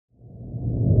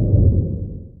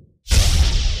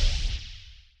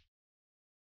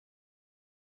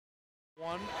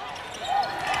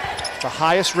The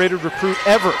highest rated recruit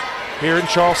ever here in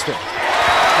Charleston.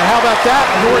 And how about that?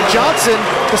 Nora Johnson,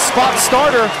 the spot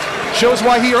starter, shows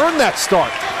why he earned that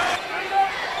start.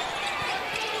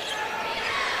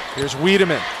 Here's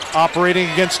Wiedemann operating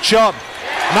against Chubb.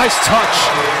 Nice touch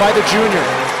by the junior.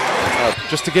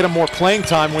 Just to get him more playing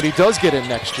time when he does get in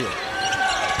next year.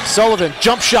 Sullivan,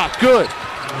 jump shot, good.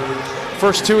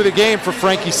 First two of the game for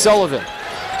Frankie Sullivan.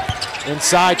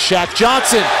 Inside, Shaq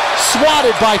Johnson,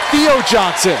 swatted by Theo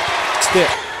Johnson.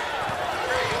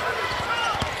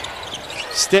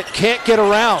 Stitt can't get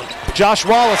around Josh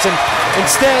Wallace and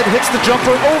instead hits the jumper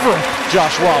over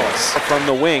Josh Wallace. From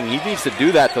the wing, he needs to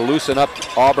do that to loosen up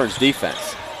Auburn's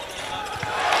defense.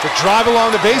 The drive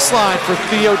along the baseline for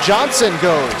Theo Johnson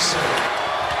goes.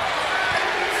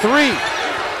 Three.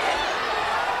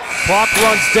 Clock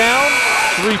runs down.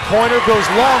 Three-pointer goes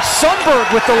long.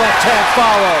 Sundberg with the left-hand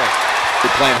follow.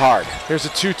 They're playing hard. Here's a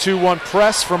 2-2-1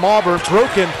 press from Auburn,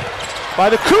 broken by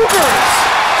the Cougars.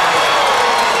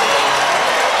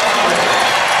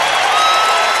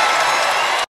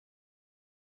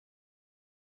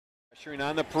 Pressuring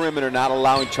on the perimeter, not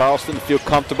allowing Charleston to feel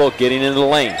comfortable getting into the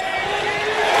lane.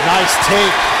 Nice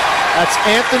take. That's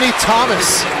Anthony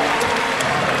Thomas.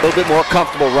 A little bit more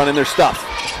comfortable running their stuff.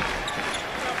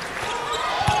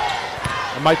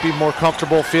 I might be more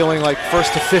comfortable feeling like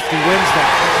first to 50 wins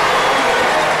now.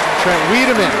 Trent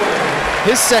Wiedemann,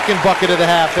 his second bucket of the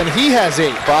half, and he has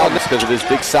 8. Problems because of his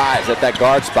big size at that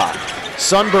guard spot.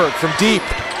 Sundberg from deep.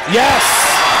 Yes!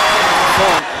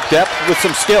 Depth with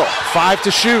some skill. 5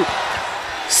 to shoot.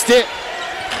 Stitt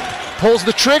pulls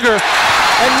the trigger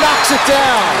and knocks it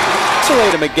down.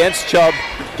 Isolate him against Chubb.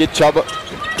 Get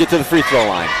to the free throw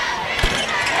line.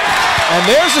 And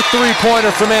there's a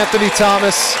three-pointer from Anthony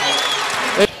Thomas.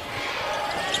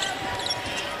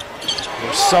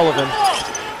 There's Sullivan.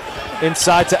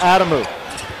 Inside to Adamu.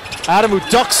 Adamu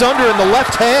ducks under in the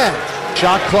left hand.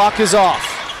 Shot clock is off.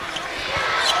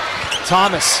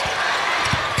 Thomas.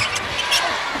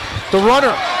 The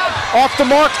runner. Off the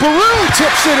mark. Baru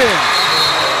tips it in.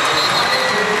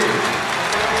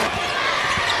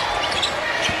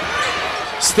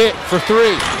 Stitt for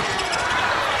 3.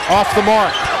 Off the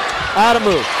mark.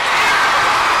 Adamu.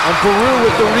 And Baru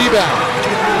with the rebound.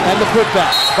 And the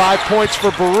putback. 5 points for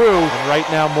Baru. And right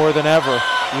now, more than ever,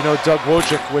 you know Doug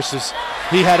Wojcik wishes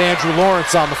he had Andrew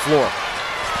Lawrence on the floor.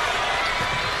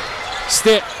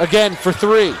 Stitt again for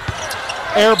 3.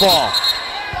 Air ball.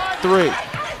 3.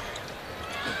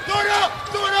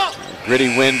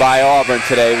 Gritty win by Auburn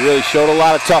today. Really showed a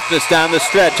lot of toughness down the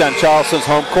stretch on Charleston's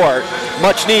home court.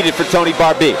 Much needed for Tony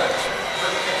Barbee.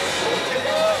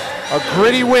 A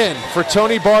gritty win for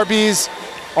Tony Barbee's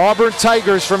Auburn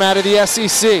Tigers from out of the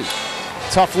SEC.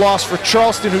 Tough loss for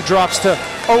Charleston, who drops to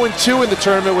 0-2 in the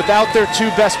tournament without their 2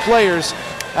 best players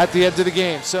at the end of the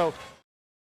game. So.